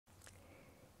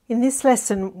In this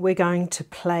lesson, we're going to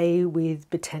play with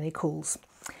botanicals,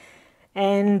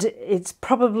 and it's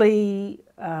probably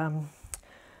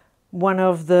one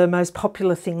of the most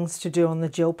popular things to do on the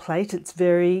gel plate. It's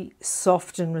very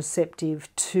soft and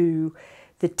receptive to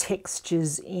the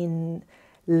textures in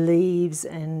leaves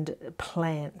and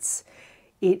plants.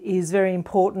 It is very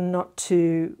important not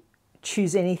to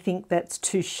choose anything that's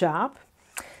too sharp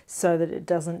so that it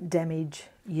doesn't damage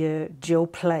your gel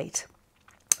plate.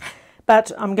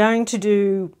 But I'm going to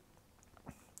do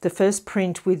the first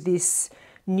print with this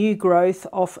new growth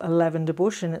off a lavender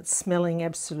bush, and it's smelling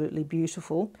absolutely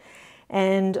beautiful.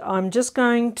 And I'm just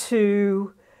going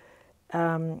to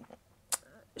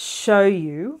show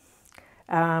you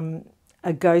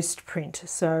a ghost print.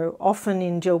 So often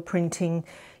in gel printing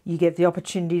you get the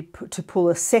opportunity to pull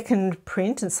a second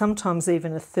print and sometimes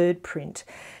even a third print.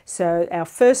 So our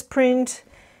first print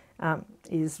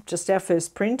is just our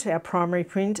first print, our primary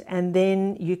print, and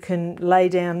then you can lay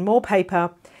down more paper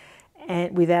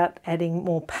and without adding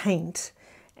more paint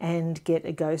and get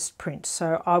a ghost print.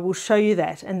 So I will show you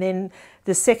that. And then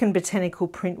the second botanical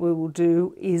print we will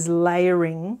do is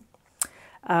layering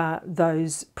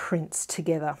those prints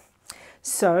together.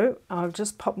 So I'll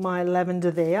just pop my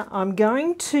lavender there. I'm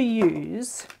going to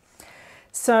use,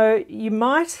 so you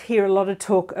might hear a lot of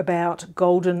talk about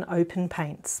golden open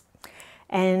paints,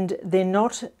 and they're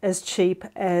not as cheap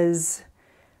as,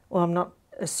 well, I'm not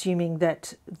assuming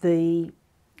that the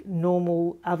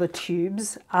normal other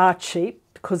tubes are cheap,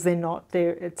 because they're not.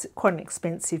 It's quite an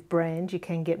expensive brand. You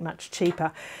can get much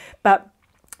cheaper. But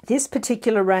this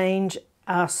particular range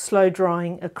are slow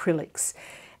drying acrylics,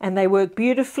 and they work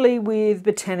beautifully with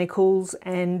botanicals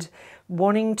and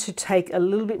wanting to take a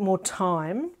little bit more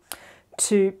time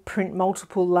to print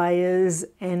multiple layers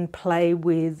and play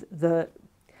with the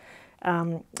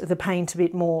paint a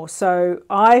bit more. So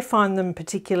I find them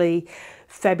particularly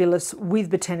fabulous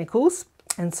with botanicals,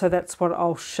 and so that's what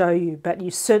I'll show you. But you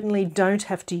certainly don't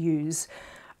have to use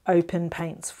open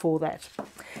paints for that.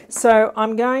 So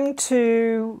I'm going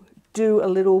to do a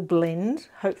little blend.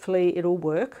 Hopefully it'll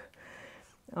work.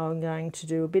 I'm going to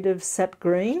do a bit of sap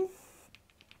green,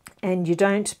 and you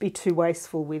don't be too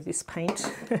wasteful with this paint.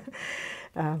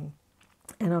 And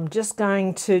I'm just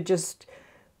going to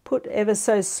put ever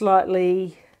so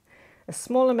slightly a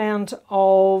small amount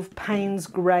of Payne's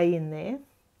grey in there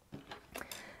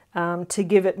to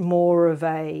give it more of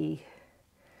a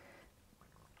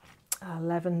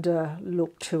lavender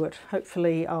look to it.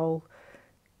 Hopefully I'll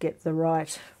get the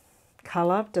right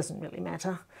colour, doesn't really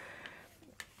matter.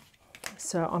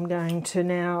 So I'm going to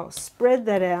now spread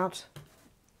that out.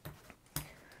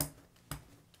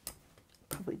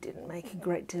 Probably didn't make a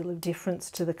great deal of difference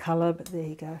to the colour, but there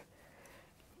you go.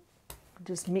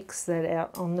 Just mix that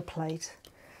out on the plate.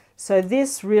 So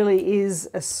this really is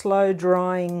a slow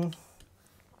drying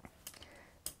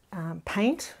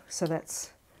paint, so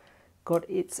that's got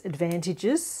its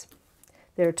advantages.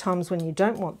 There are times when you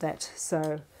don't want that,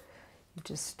 so I'm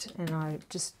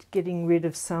just getting rid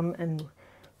of some and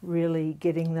really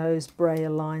getting those brayer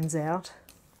lines out.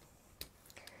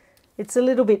 It's a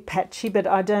little bit patchy, but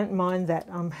I don't mind that.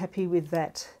 I'm happy with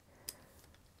that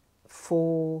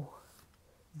for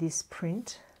this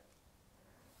print,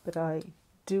 but I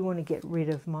do want to get rid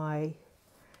of my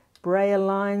brayer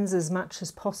lines as much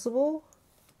as possible,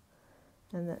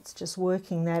 and that's just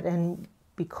working that. And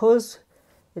because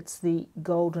it's the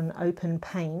golden open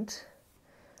paint,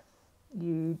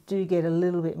 you do get a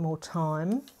little bit more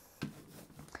time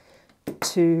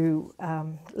to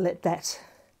let that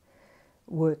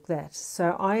work that.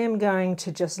 So I am going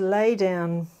to just lay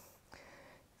down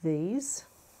these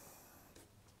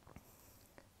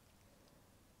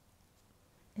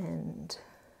and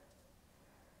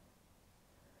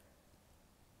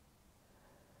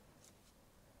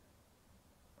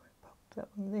pop that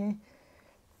one there.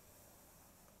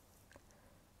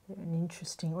 They're an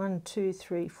interesting 1, 2,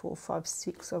 3, 4, 5,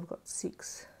 6. I've got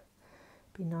 6.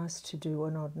 Be nice to do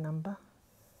an odd number.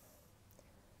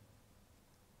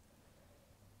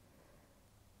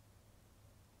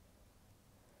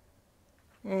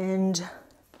 And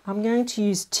I'm going to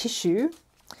use tissue,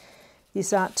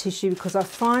 this art tissue, because I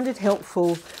find it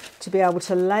helpful to be able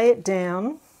to lay it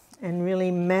down and really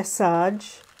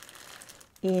massage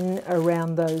in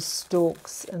around those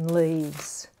stalks and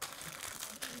leaves.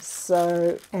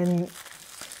 So, and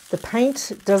the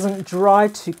paint doesn't dry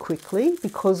too quickly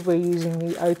because we're using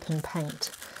the open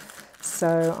paint.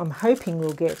 So I'm hoping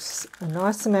we'll get a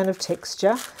nice amount of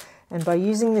texture, and by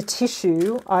using the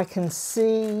tissue I can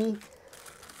see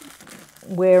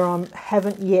where I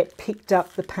haven't yet picked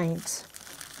up the paint.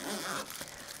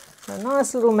 So a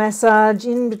nice little massage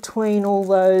in between all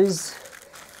those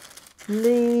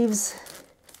leaves,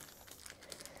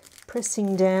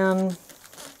 pressing down.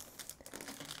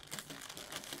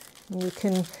 And you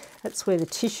can, that's where the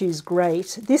tissue is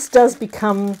great. This does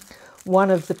become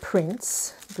one of the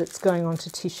prints that's going onto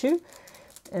tissue,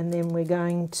 and then we're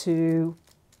going to,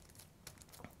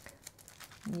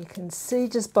 you can see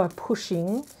just by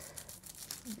pushing,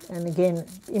 and again,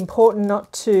 important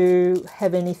not to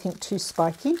have anything too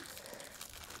spiky,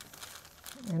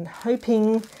 and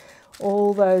hoping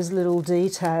all those little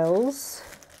details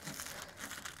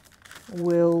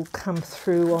will come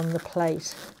through on the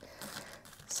plate.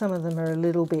 Some of them are a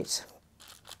little bit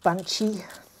bunchy,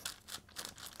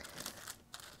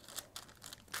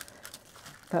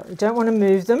 but we don't want to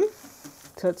move them,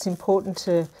 so it's important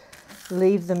to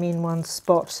leave them in one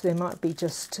spot. There might be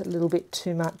just a little bit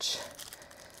too much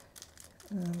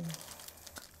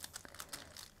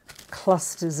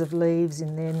clusters of leaves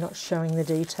in there, not showing the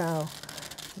detail.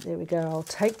 There we go. I'll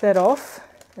take that off,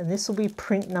 and this will be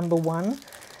print number 1.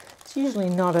 It's usually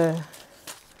not a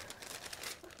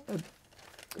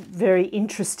very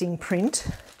interesting print,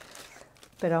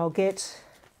 but I'll get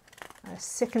a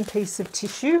second piece of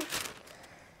tissue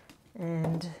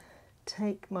and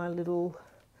take my little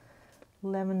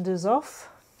lavenders off.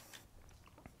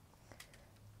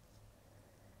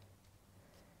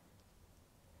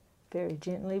 Very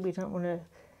gently. We don't want to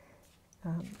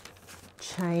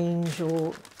change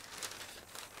or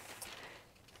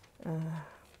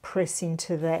press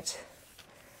into that.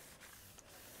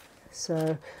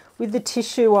 So with the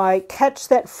tissue, I catch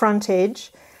that front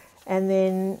edge and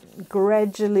then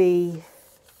gradually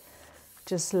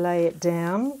just lay it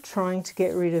down, trying to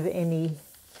get rid of any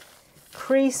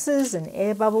creases and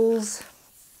air bubbles.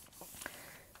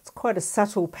 It's quite a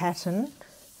subtle pattern.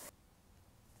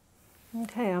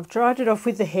 Okay, I've dried it off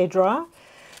with the hairdryer,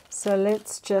 so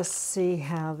let's just see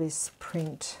how this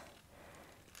print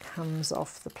comes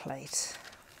off the plate.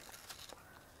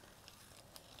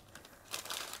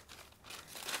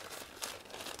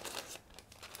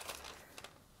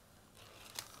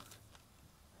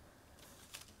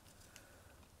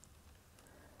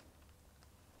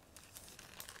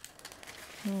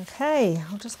 Okay,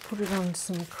 I'll just put it on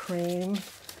some cream.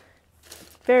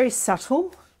 Very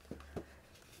subtle,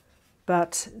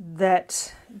 but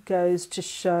that goes to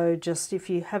show, just if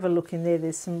you have a look in there,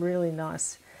 there's some really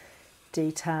nice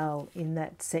detail in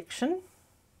that section.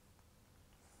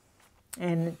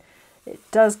 And it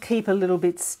does keep a little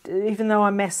bit, even though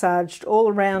I massaged all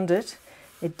around it,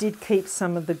 it did keep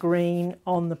some of the green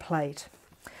on the plate.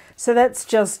 So that's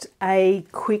just a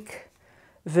quick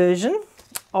version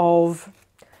of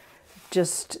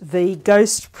just the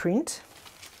ghost print,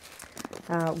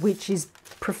 which is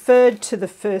preferred to the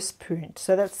first print.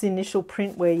 So that's the initial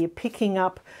print where you're picking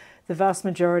up the vast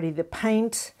majority of the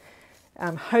paint,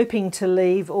 hoping to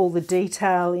leave all the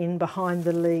detail in behind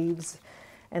the leaves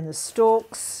and the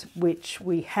stalks, which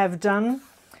we have done.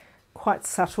 Quite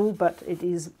subtle, but it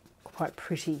is quite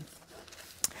pretty.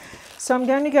 So I'm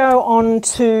going to go on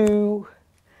to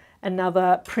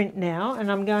another print now,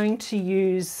 and I'm going to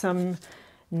use some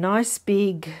nice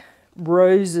big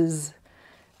roses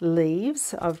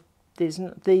leaves.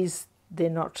 They're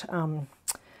not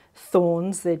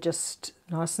thorns, they're just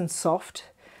nice and soft.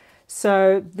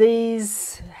 So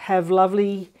these have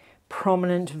lovely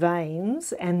prominent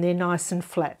veins and they're nice and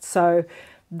flat. So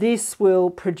this will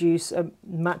produce a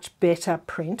much better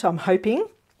print, I'm hoping.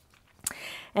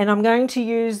 And I'm going to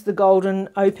use the golden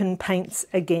open paints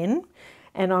again,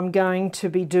 and I'm going to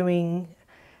be doing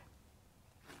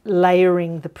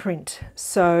layering the print.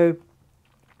 So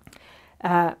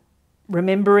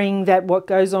remembering that what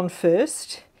goes on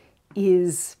first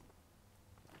is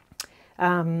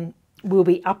will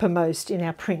be uppermost in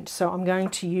our print. So I'm going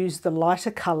to use the lighter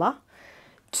colour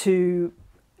to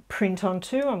print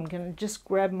onto. I'm going to just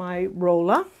grab my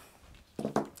roller.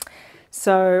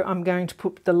 So I'm going to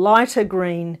put the lighter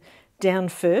green down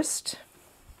first.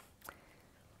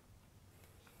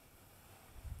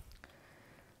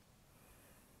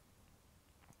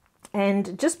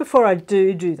 And just before I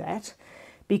do that,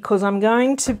 because I'm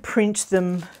going to print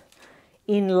them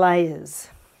in layers,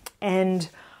 and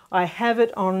I have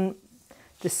it on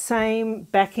the same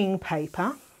backing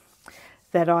paper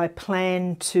that I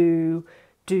plan to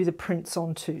do the prints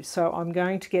onto. So I'm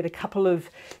going to get a couple of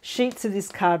sheets of this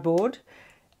cardboard,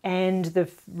 and the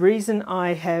reason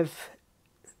I have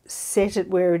set it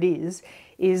where it is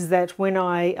that when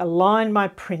I align my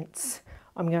prints,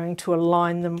 I'm going to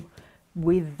align them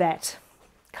with that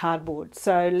cardboard.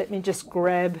 So let me just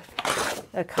grab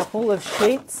a couple of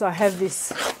sheets. I have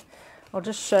this, I'll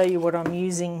just show you what I'm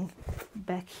using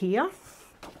back here.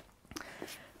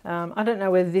 I don't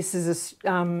know whether this is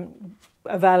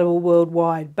available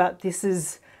worldwide, but this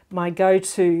is my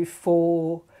go-to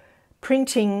for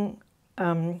printing,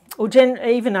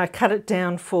 even I cut it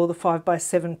down for the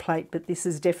 5x7 plate, but this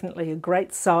is definitely a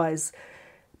great size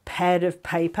pad of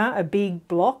paper, a big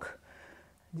block,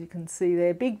 as you can see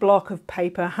there, big block of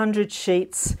paper, 100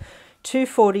 sheets,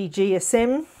 240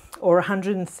 GSM or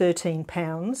 113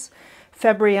 pounds,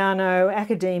 Fabriano,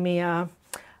 Academia,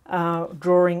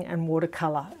 drawing and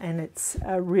watercolour, and it's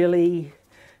a really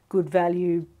good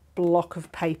value block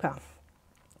of paper.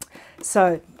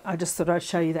 So I just thought I'd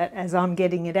show you that as I'm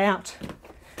getting it out.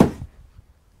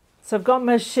 So I've got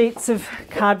my sheets of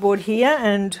cardboard here,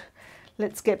 and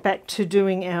let's get back to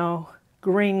doing our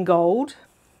green gold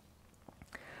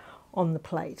on the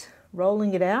plate.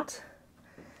 Rolling it out.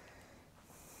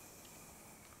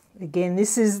 Again,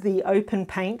 this is the open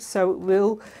paint, so it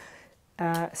will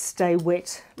stay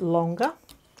wet longer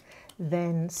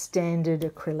than standard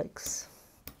acrylics.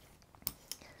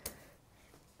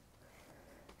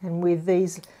 And with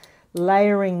these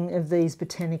layering of these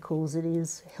botanicals, it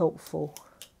is helpful.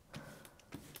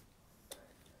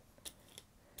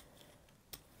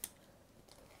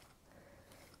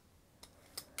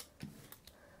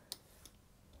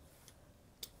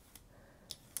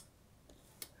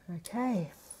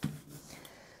 Okay,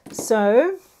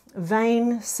 so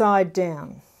vein side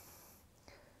down,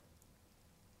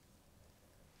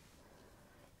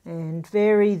 and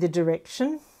vary the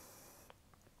direction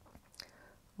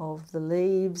of the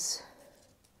leaves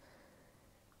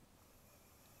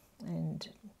and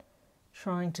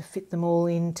trying to fit them all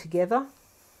in together.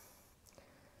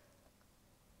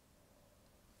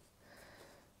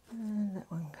 And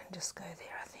that one can just go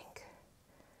there, I think.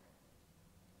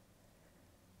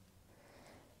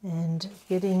 And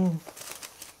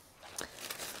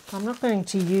I'm not going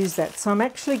to use that, so I'm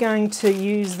actually going to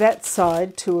use that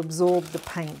side to absorb the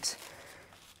paint,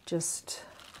 just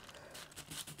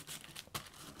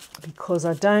because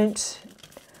I'm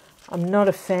not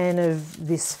a fan of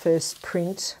this first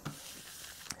print,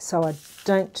 so I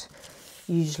don't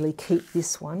usually keep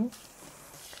this one.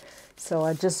 So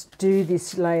I just do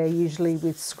this layer usually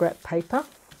with scrap paper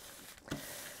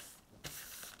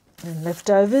and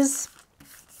leftovers,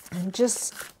 and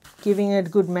just giving it a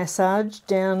good massage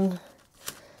down.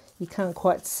 You can't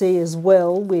quite see as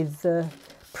well with the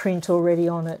print already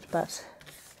on it, but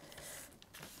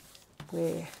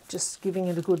we're just giving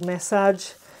it a good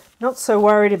massage. Not so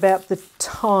worried about the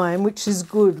time, which is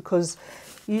good, because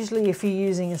usually if you're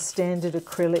using a standard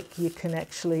acrylic, you can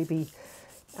actually be,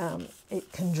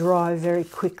 it can dry very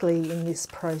quickly in this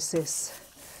process.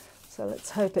 So let's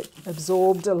hope it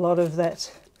absorbed a lot of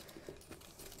that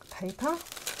paper.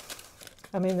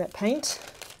 That paint.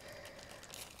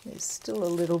 There's still a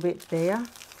little bit there.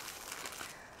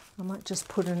 I might just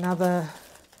put another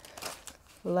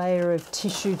layer of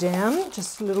tissue down,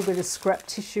 just a little bit of scrap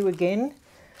tissue again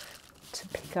to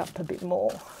pick up a bit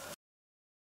more.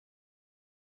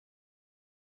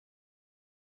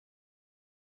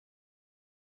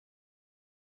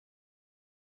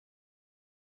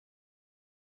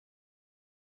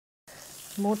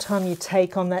 The more time you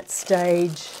take on that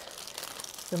stage,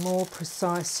 the more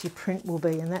precise your print will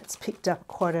be, and that's picked up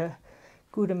quite a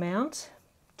good amount.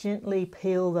 Gently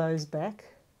peel those back.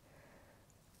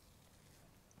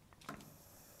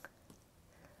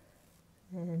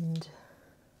 And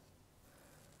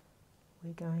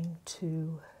we're going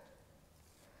to,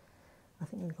 I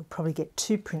think we could probably get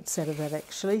 2 prints out of that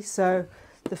actually. So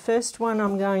the first one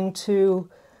I'm going to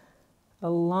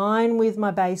align with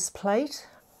my base plate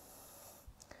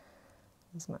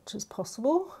as much as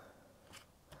possible.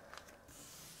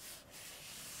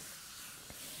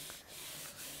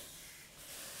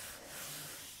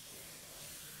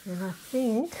 And I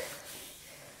think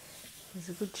there's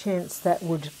a good chance that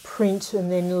would print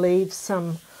and then leave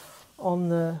some on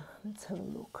the, let's have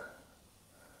a look.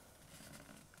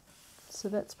 So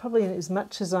that's probably as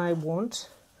much as I want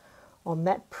on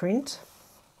that print.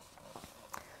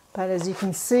 But as you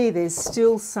can see, there's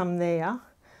still some there,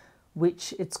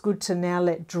 which it's good to now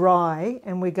let dry,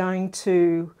 and we're going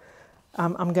to,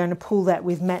 I'm going to pull that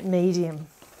with matte medium.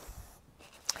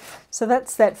 So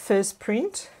that's that first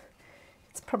print.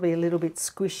 It's probably a little bit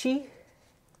squishy.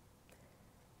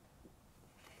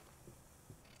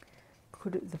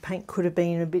 The paint could have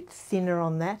been a bit thinner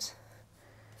on that.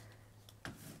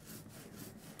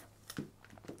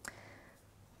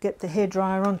 Get the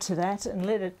hairdryer onto that and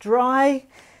let it dry,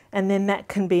 and then that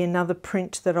can be another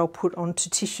print that I'll put onto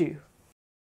tissue.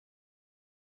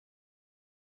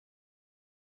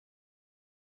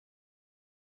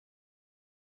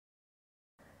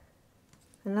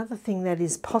 Another thing that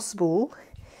is possible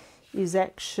is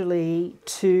actually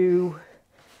to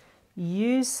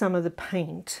use some of the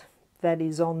paint that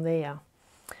is on there.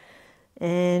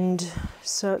 And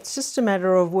so it's just a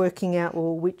matter of working out,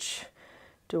 well, which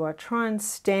do I try and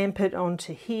stamp it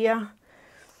onto here?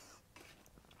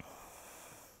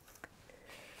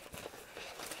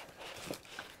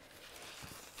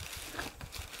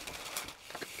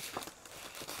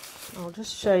 I'll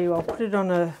just show you, I'll put it on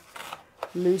a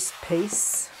loose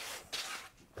piece,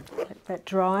 let that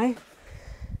dry,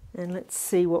 and let's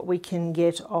see what we can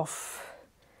get off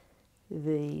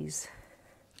these.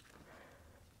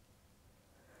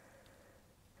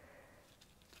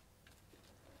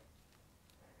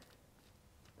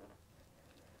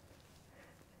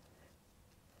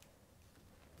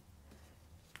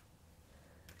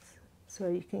 So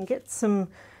you can get some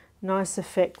nice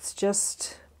effects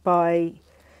just by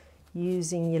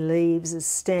using your leaves as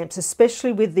stamps,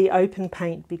 especially with the open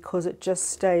paint, because it just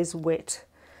stays wet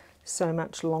so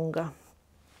much longer.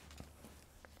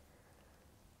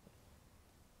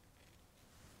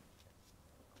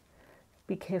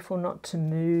 Be careful not to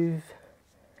move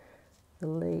the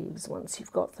leaves once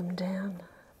you've got them down.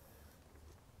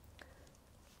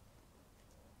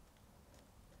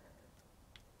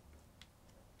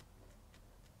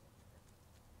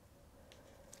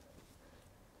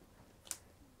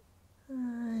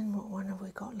 And what one have we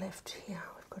got left here?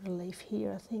 We've got a leaf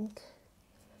here, I think.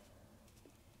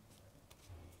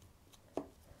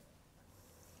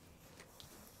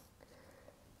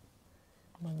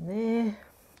 One there.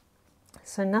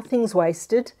 So nothing's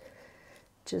wasted,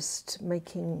 just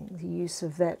making the use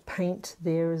of that paint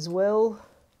there as well.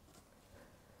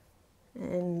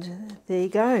 And there you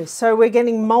go. So we're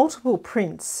getting multiple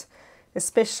prints,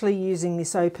 especially using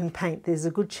this open paint. There's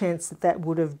a good chance that that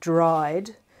would have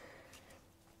dried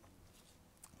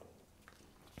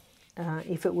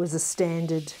if it was a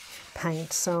standard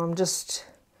paint. So I'm just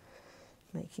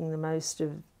making the most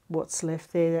of what's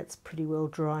left there. That's pretty well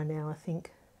dry now, I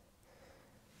think.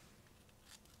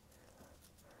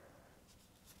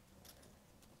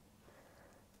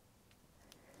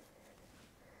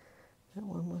 That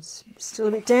one was still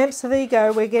a bit damp, so there you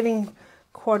go. We're getting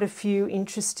quite a few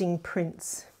interesting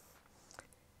prints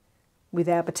with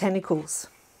our botanicals.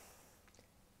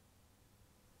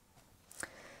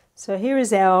 So here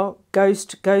is our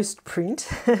ghost print.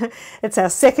 It's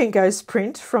our second ghost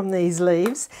print from these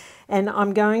leaves, and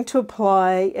I'm going to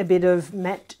apply a bit of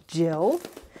matte gel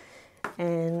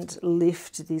and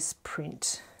lift this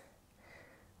print.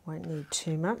 Won't need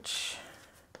too much.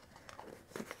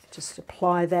 Just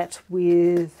apply that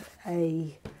with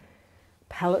a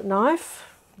palette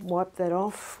knife, wipe that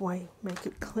off, make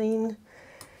it clean,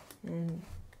 and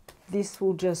this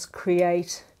will just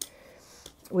create,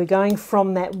 we're going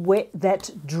from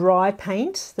that dry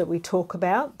paint that we talk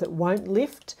about that won't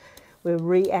lift, we're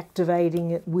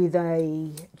reactivating it with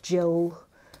a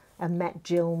matte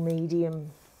gel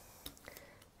medium,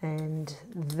 and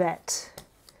that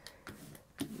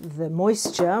the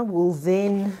moisture will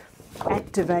then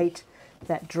activate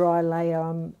that dry layer.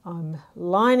 I'm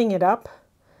lining it up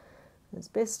as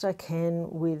best I can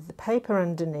with the paper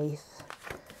underneath,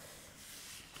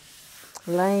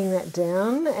 laying that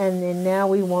down, and then now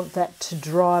we want that to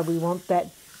dry. We want that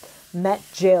matte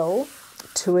gel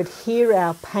to adhere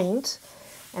our paint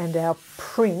and our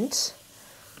print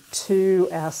to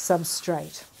our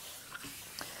substrate.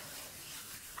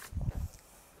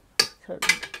 So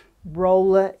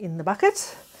roller in the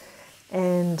bucket.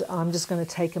 And I'm just going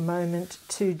to take a moment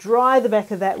to dry the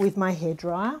back of that with my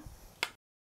hairdryer.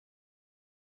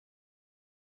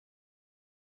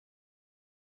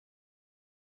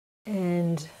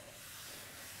 And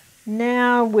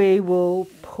now we will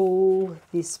pull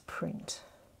this print.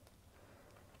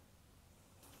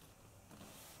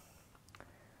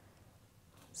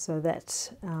 So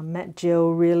that matte gel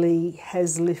really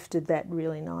has lifted that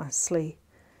really nicely.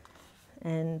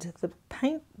 And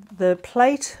the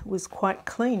plate was quite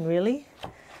clean, really.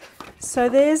 So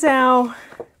there's our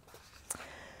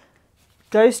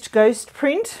ghost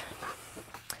print,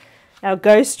 our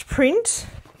ghost print.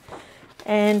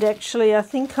 And actually, I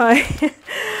think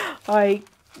I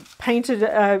painted,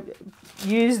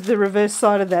 used the reverse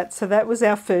side of that. So that was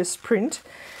our first print,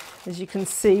 as you can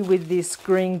see with this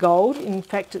green gold. In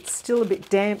fact, it's still a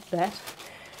bit damp, that.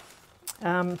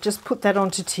 Just put that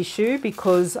onto tissue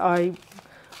because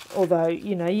although,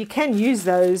 you know, you can use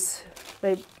those,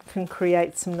 they can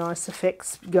create some nice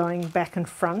effects going back and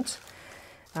front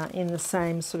in the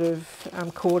same sort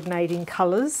of coordinating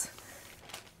colours.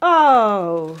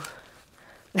 Oh!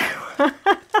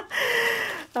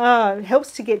 Oh, it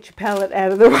helps to get your palette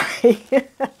out of the way.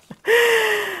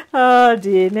 Oh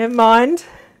dear, never mind.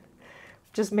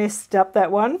 just messed up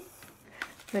that one.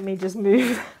 Let me just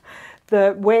move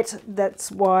the wet.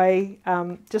 That's why,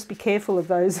 just be careful of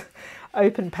those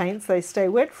open paints. They stay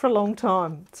wet for a long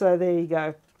time. So there you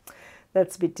go.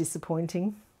 That's a bit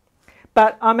disappointing.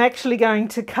 But I'm actually going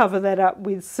to cover that up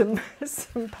with some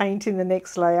paint in the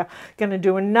next layer. Going to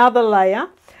do another layer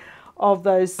of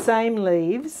those same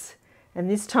leaves, and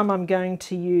this time I'm going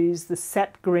to use the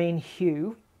sap green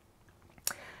hue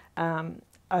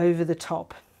over the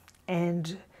top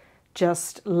and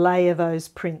just layer those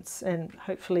prints, and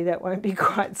hopefully that won't be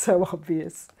quite so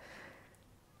obvious.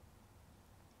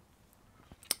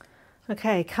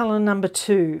 Okay, colour number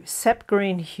 2, sap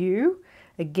green hue,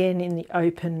 again in the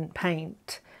open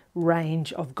paint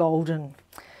range of golden,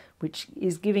 which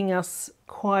is giving us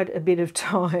quite a bit of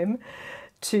time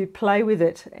to play with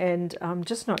it, and I'm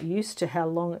just not used to how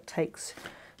long it takes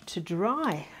to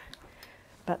dry.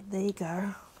 But there you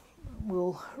go.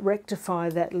 We'll rectify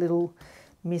that little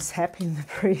mishap in the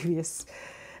previous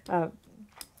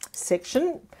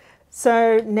section.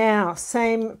 So now,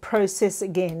 same process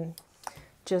again,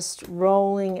 just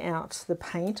rolling out the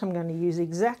paint. I'm going to use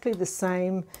exactly the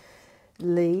same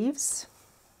leaves.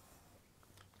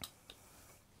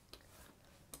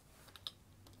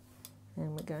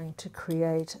 And we're going to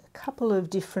create a couple of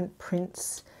different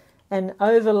prints and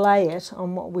overlay it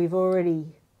on what we've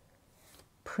already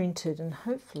printed, and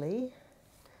hopefully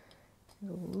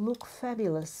it'll look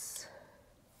fabulous.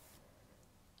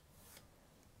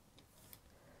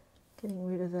 Getting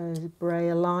rid of those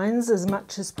brayer lines as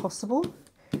much as possible.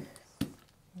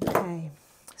 Okay,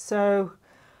 so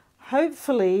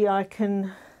hopefully I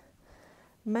can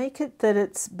make it that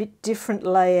it's a bit different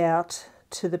layout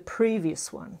to the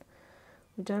previous one.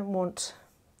 We don't want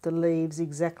the leaves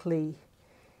exactly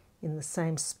in the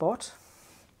same spot.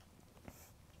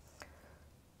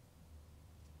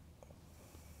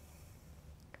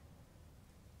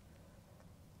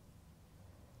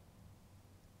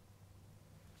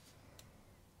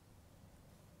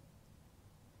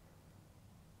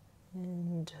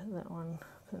 And that one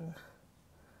can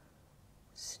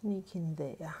sneak in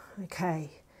there. Okay,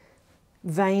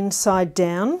 vein side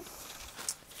down,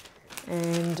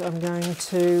 and I'm going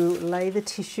to lay the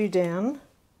tissue down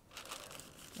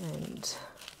and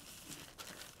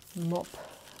mop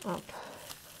up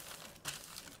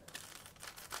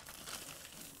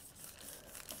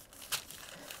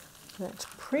that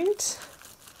print.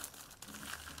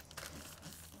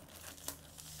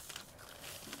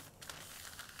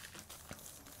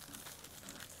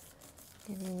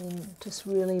 Just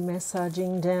really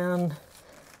massaging down.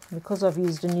 Because I've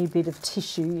used a new bit of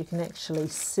tissue, you can actually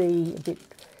see a bit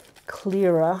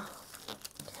clearer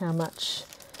how much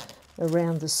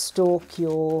around the stalk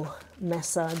you're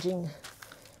massaging.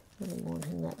 Really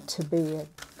wanting that to be a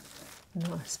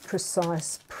nice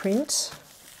precise print.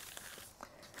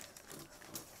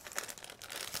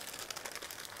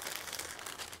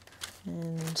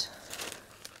 And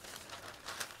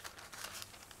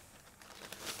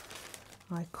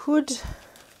I could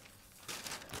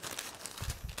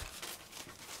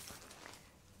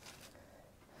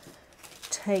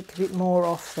take a bit more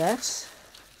off that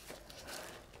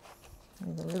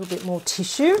with a little bit more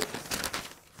tissue.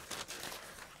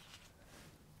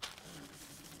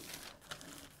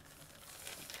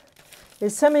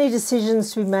 There's so many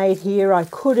decisions to be made here. I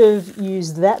could have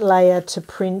used that layer to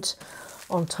print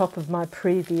on top of my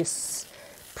previous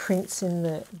prints in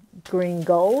the green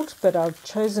gold, but I've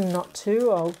chosen not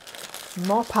to. I'll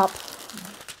mop up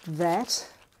that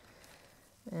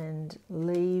and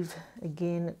leave,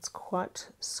 again, it's quite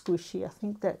squishy. I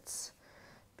think that's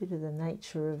a bit of the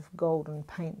nature of golden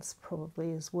paints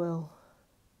probably as well.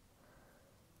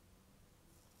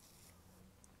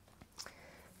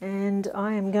 And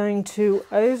I am going to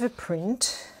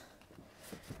overprint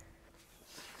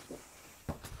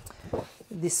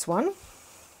this one.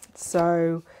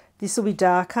 So this will be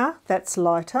darker, that's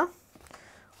lighter.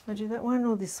 Will I do that one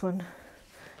or this one?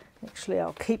 Actually,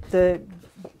 I'll keep the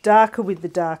darker with the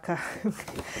darker.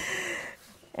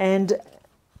 And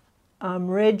I'm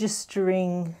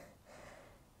registering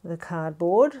the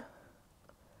cardboard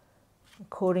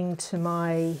according to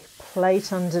my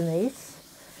plate underneath.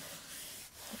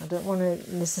 I don't want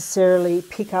to necessarily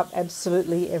pick up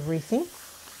absolutely everything.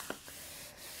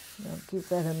 I'll give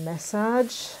that a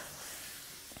massage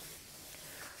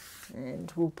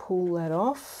and we'll pull that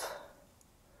off.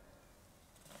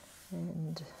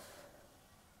 And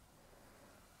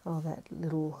oh, that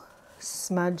little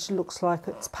smudge looks like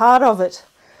it's part of it.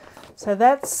 So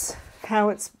that's how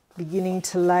it's beginning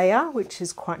to layer, which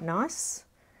is quite nice,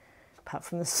 apart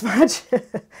from the smudge. We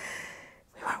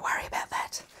won't worry about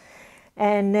that.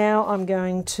 And now I'm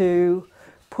going to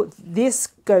put this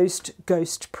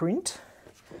ghost print,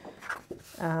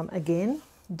 again,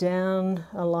 down,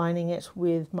 aligning it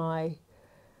with my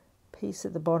piece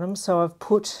at the bottom. So I've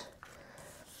put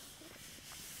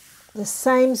the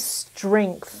same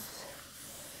strength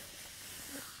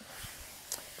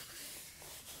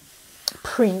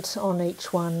print on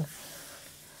each one,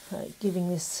 giving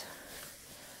this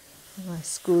a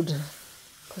nice good,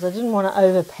 because I didn't want to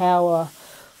overpower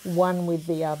one with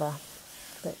the other,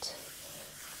 but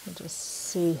I'll just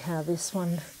see how this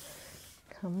one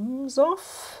comes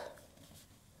off.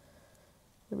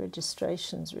 The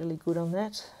registration's really good on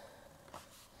that.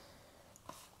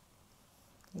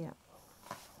 Yeah,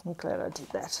 I'm glad I did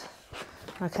that.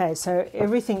 Okay, so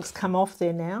everything's come off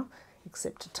there now,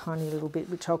 except a tiny little bit,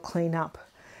 which I'll clean up.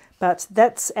 But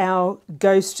that's our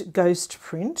ghost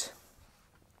print.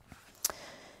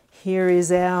 Here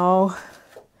is our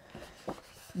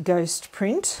ghost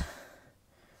print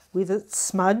with its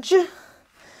smudge.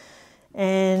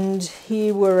 And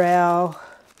here were our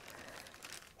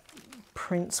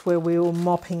prints where we were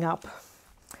mopping up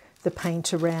the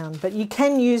paint around. But you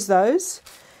can use those.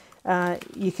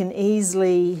 You can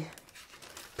easily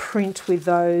print with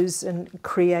those and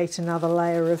create another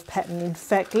layer of pattern. In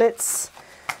fact, let's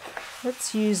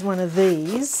use one of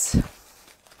these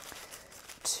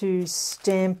to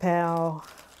stamp our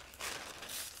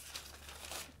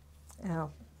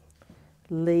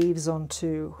leaves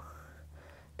onto,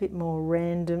 a bit more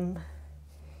random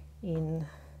in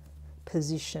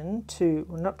position.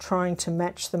 We're not trying to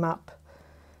match them up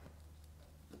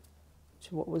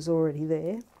to what was already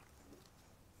there.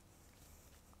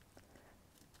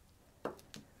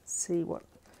 See what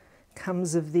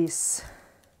comes of this.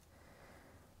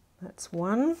 That's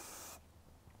one.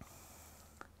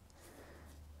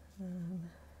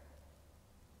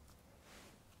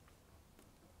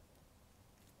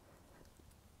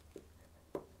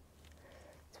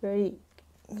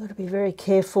 You've got to be very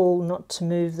careful not to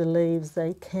move the leaves.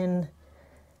 They can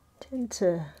tend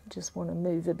to just want to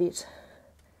move a bit.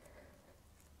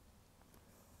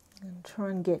 And try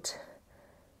and get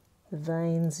the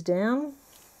veins down.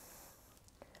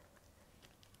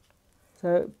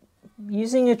 So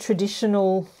using a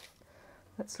traditional,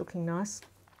 that's looking nice,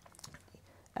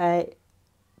 a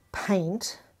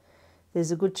paint,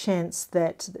 there's a good chance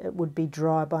that it would be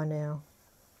dry by now.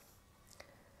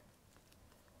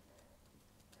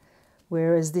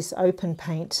 Whereas this open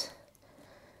paint,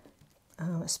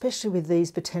 especially with these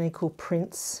botanical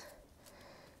prints,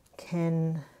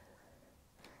 can,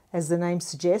 as the name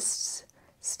suggests,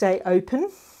 stay open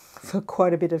for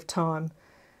quite a bit of time.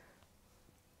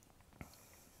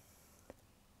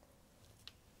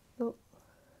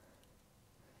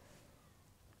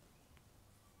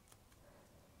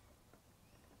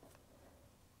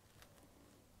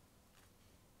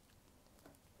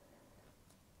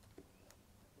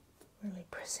 Really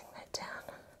pressing that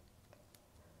down.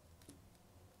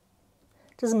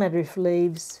 Doesn't matter if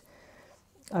leaves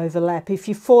overlap. If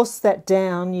you force that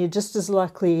down, you're just as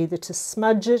likely either to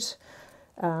smudge it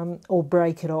or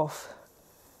break it off.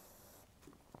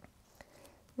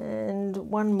 And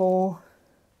one more.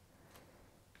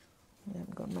 We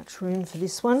haven't got much room for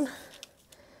this one.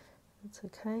 That's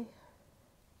okay.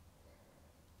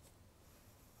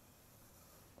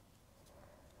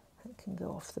 It can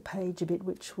go off the page a bit,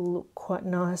 which will look quite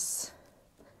nice.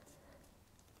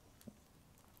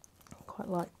 Quite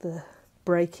like the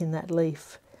break in that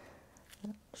leaf.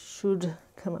 That should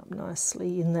come up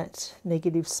nicely in that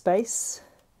negative space.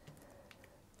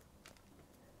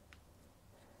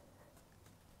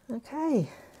 Okay,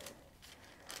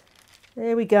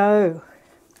 there we go.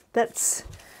 That's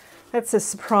a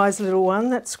surprise little one.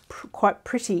 That's quite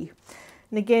pretty.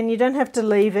 And again, you don't have to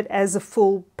leave it as a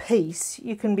full piece.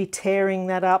 You can be tearing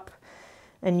that up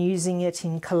and using it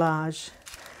in collage.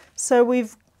 So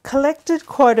we've collected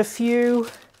quite a few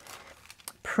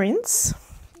prints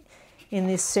in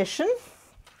this session.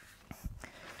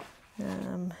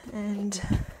 And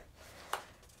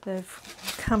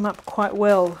they've come up quite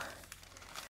well.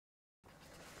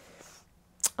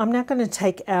 I'm now going to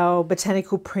take our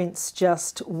botanical prints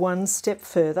just one step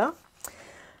further.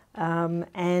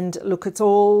 And look, it's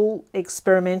all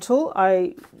experimental.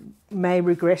 I may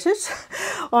regret it.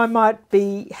 I might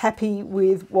be happy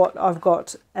with what I've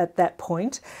got at that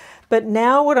point. But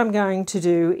now what I'm going to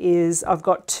do is I've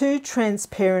got two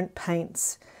transparent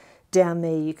paints down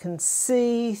there. You can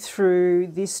see through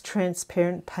this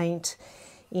transparent paint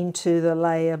into the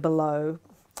layer below.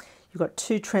 You've got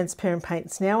two transparent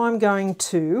paints. Now I'm going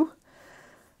to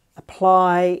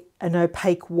apply an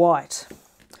opaque white,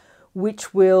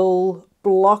 which will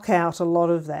block out a lot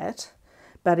of that,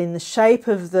 but in the shape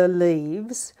of the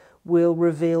leaves will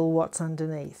reveal what's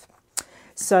underneath.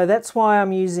 So that's why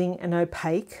I'm using an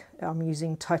opaque. I'm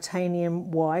using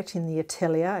titanium white in the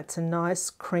Atelier. It's a nice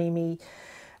creamy,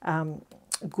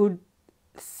 good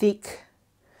thick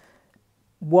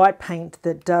white paint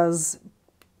that does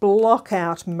block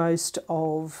out most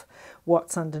of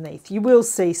what's underneath. You will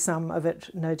see some of it,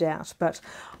 no doubt, but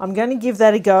I'm going to give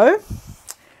that a go.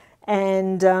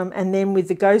 And then with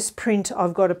the ghost print,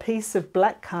 I've got a piece of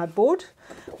black cardboard,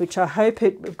 which I hope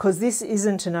because this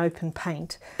isn't an open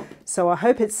paint, so I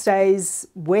hope it stays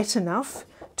wet enough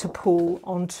to pull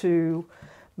onto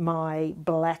my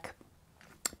black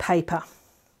paper.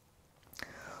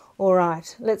 All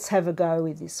right, let's have a go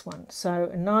with this one. So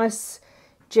a nice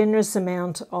generous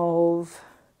amount of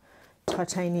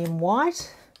titanium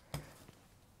white.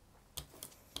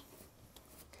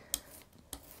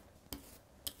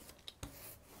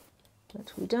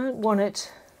 But we don't want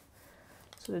it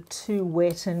sort of too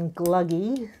wet and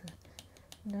gluggy.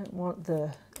 We don't want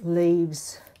the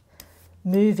leaves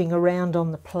moving around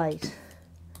on the plate.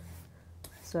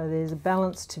 So there's a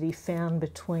balance to be found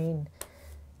between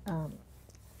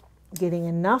getting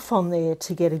enough on there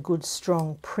to get a good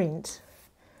strong print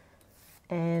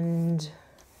and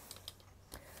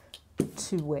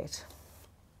too wet.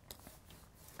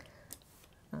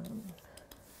 I think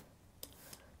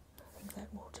that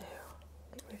will do.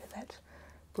 Get rid of that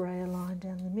brayer line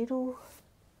down the middle.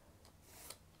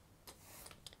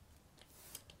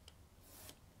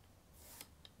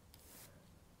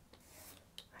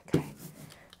 Okay,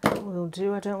 that will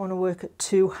do. I don't want to work it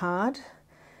too hard.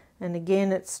 And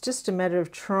again, it's just a matter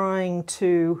of trying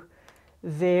to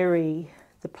vary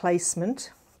the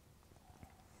placement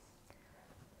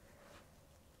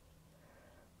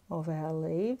of our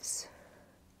leaves.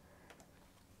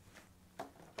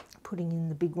 Putting in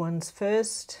the big ones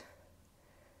first.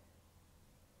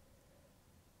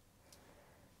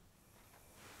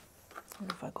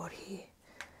 What have I got here?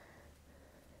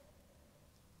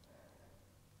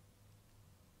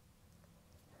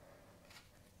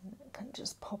 I can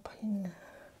just pop in.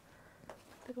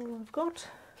 Is that all I've got?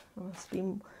 I must be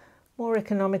more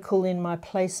economical in my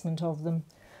placement of them.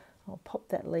 I'll pop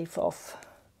that leaf off.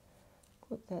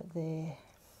 Put that there.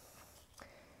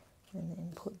 And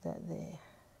then put that there.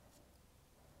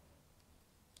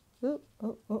 Ooh,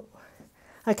 ooh, ooh.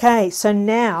 Okay, so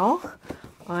now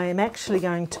I am actually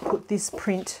going to put this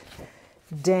print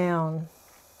down.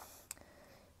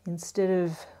 Instead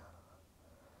of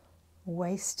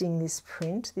wasting this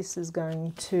print, this is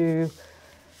going to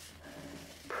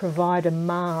provide a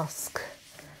mask,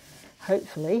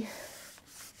 hopefully.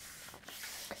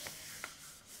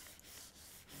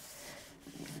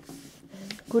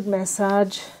 Good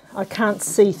massage. I can't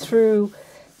see through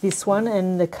this one,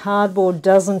 and the cardboard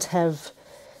doesn't have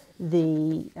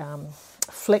the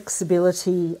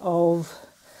flexibility of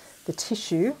the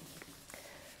tissue,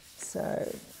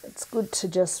 so it's good to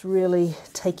just really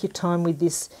take your time with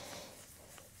this.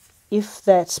 If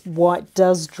that white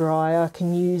does dry, I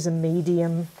can use a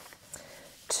medium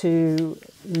to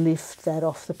lift that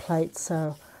off the plate,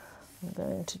 so I'm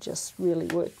going to just really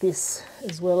work this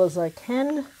as well as I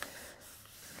can.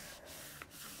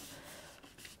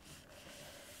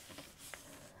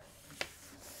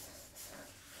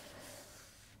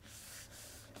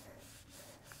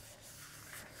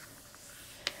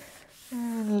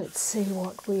 And let's see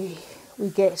what we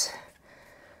get.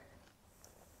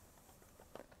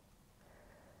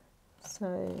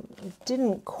 So it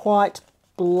didn't quite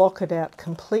block it out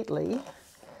completely,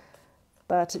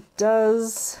 but it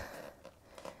does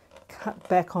cut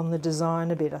back on the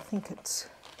design a bit. I think it's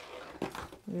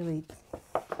really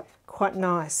quite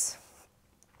nice.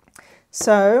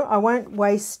 So I won't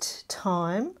waste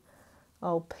time.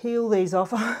 I'll peel these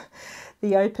off.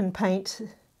 The open paint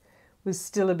was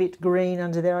still a bit green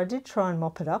under there. I did try and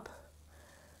mop it up,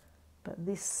 but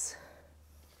this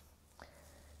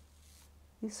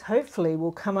hopefully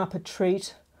will come up a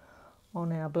treat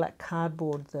on our black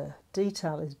cardboard. The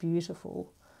detail is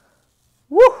beautiful.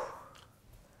 Woo!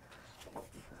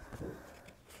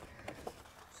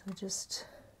 So just,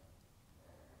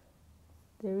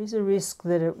 there is a risk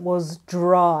that it was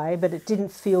dry, but it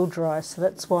didn't feel dry, so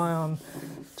that's why I'm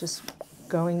just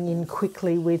going in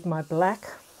quickly with my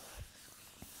black.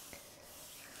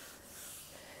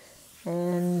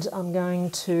 And I'm going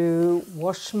to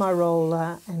wash my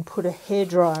roller and put a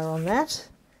hairdryer on that.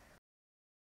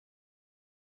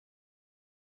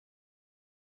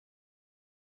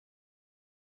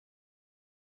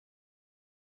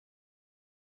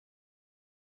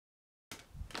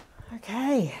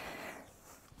 Okay.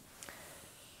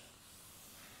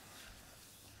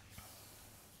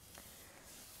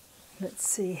 Let's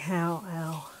see how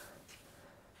our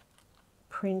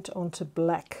print onto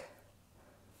black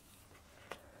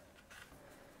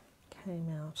came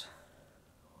out.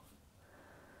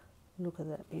 Look at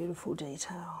that beautiful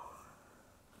detail.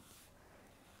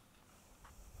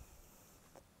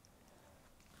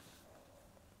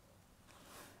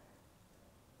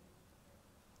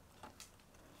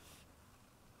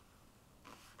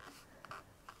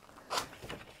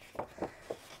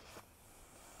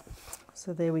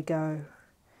 So there we go.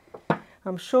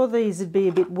 I'm sure these would be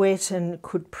a bit wet and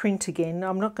could print again.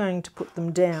 I'm not going to put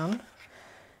them down,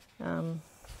 but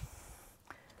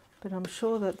I'm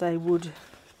sure that they would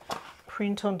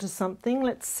print onto something.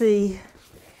 Let's see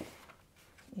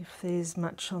if there's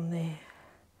much on there.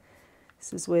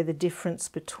 This is where the difference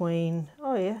between,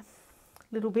 oh yeah,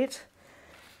 a little bit.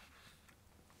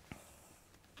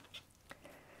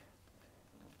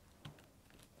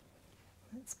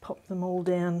 Let's pop them all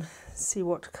down, see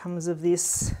what comes of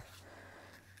this.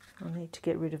 I need to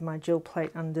get rid of my gel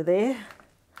plate under there.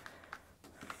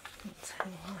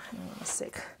 Hang on a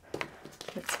sec.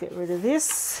 Let's get rid of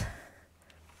this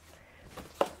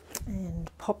and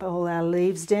pop all our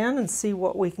leaves down and see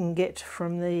what we can get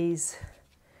from these.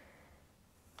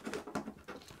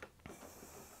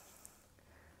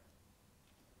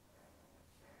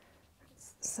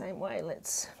 It's the same way,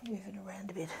 let's move it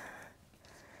around a bit.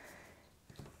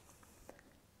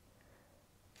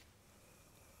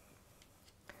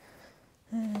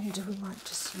 And we might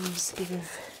just use a bit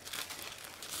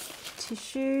of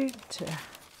tissue to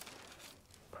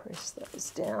press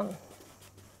those down.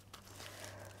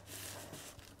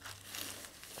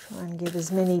 Try and get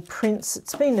as many prints.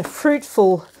 It's been a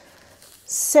fruitful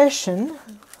session.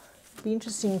 It'd be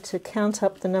interesting to count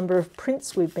up the number of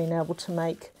prints we've been able to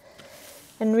make.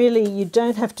 And really, you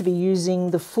don't have to be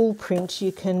using the full print.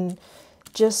 You can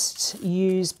just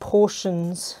use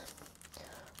portions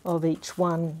of each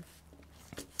one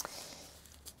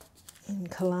in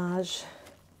collage.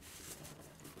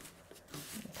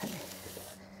 Okay,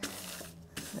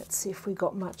 let's see if we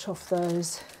got much off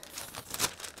those.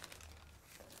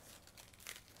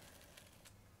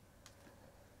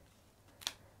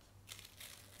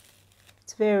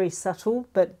 It's very subtle,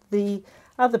 but the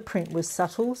other print was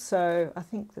subtle, so I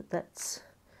think that that's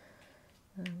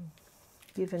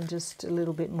given just a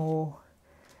little bit more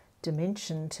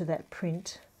dimension to that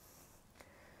print,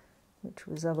 which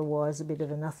was otherwise a bit of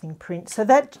a nothing print. So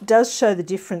that does show the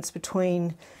difference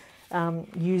between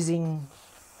using,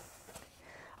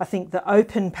 I think the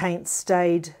open paint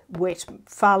stayed wet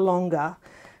far longer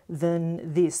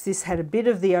than this. This had a bit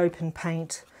of the open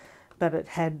paint, but it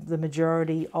had the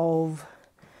majority of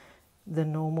the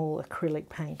normal acrylic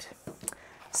paint.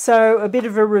 So a bit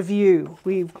of a review.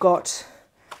 We've got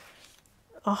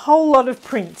a whole lot of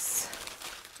prints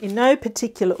in no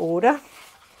particular order,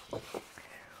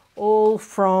 all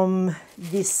from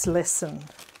this lesson,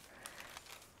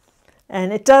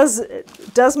 and it does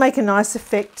make a nice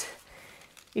effect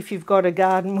if you've got a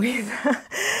garden with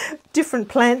different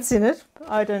plants in it.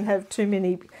 I don't have too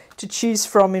many to choose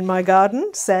from in my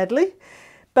garden, sadly,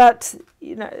 but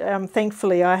you know,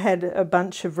 thankfully I had a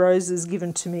bunch of roses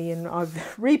given to me and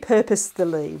I've repurposed the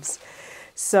leaves.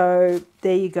 So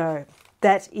there you go.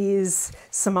 That is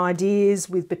some ideas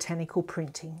with botanical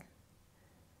printing.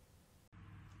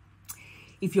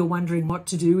 If you're wondering what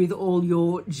to do with all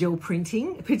your gel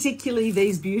printing, particularly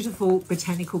these beautiful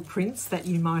botanical prints that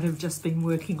you might have just been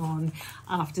working on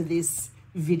after this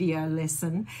video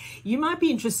lesson, you might be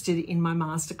interested in my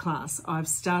masterclass. I've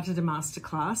started a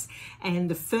masterclass, and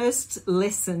the first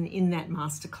lesson in that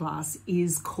masterclass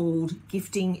is called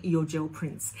Gifting Your Gel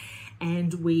Prints.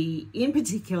 And we, in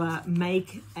particular,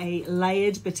 make a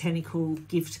layered botanical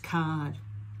gift card.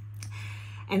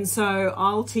 And so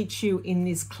I'll teach you in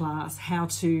this class how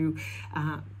to,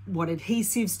 what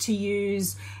adhesives to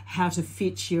use, how to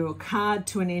fit your card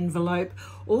to an envelope.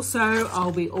 Also,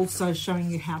 I'll be also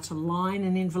showing you how to line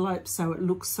an envelope so it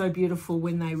looks so beautiful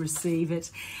when they receive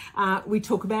it. We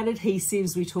talk about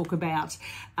adhesives, we talk about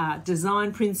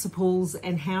design principles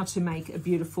and how to make a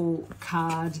beautiful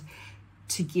card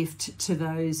to gift to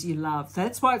those you love.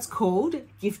 That's why it's called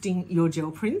Gifting Your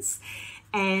Gel Prints.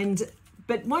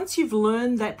 But once you've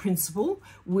learned that principle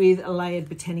with a layered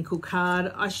botanical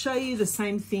card, I show you the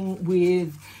same thing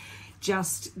with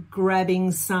just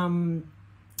grabbing some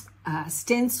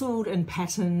stenciled and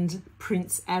patterned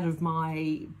prints out of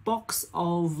my box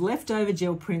of leftover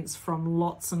gel prints from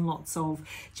lots and lots of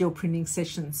gel printing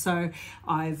sessions. So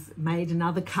I've made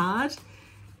another card,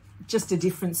 just a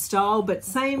different style, but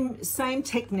same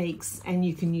techniques, and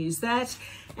you can use that.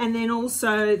 And then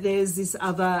also there's this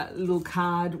other little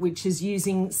card which is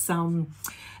using some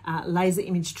laser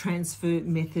image transfer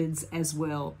methods as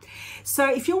well. So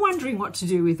if you're wondering what to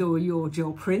do with all your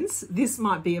gel prints, this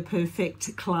might be a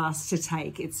perfect class to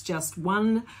take. It's just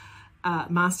one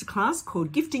masterclass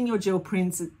called Gifting Your Gel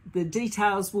Prints. The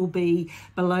details will be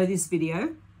below this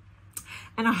video.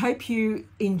 And I hope you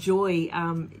enjoy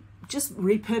just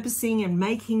repurposing and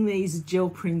making these gel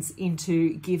prints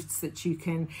into gifts that you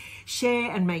can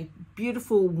share and make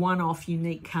beautiful one-off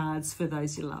unique cards for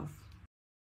those you love.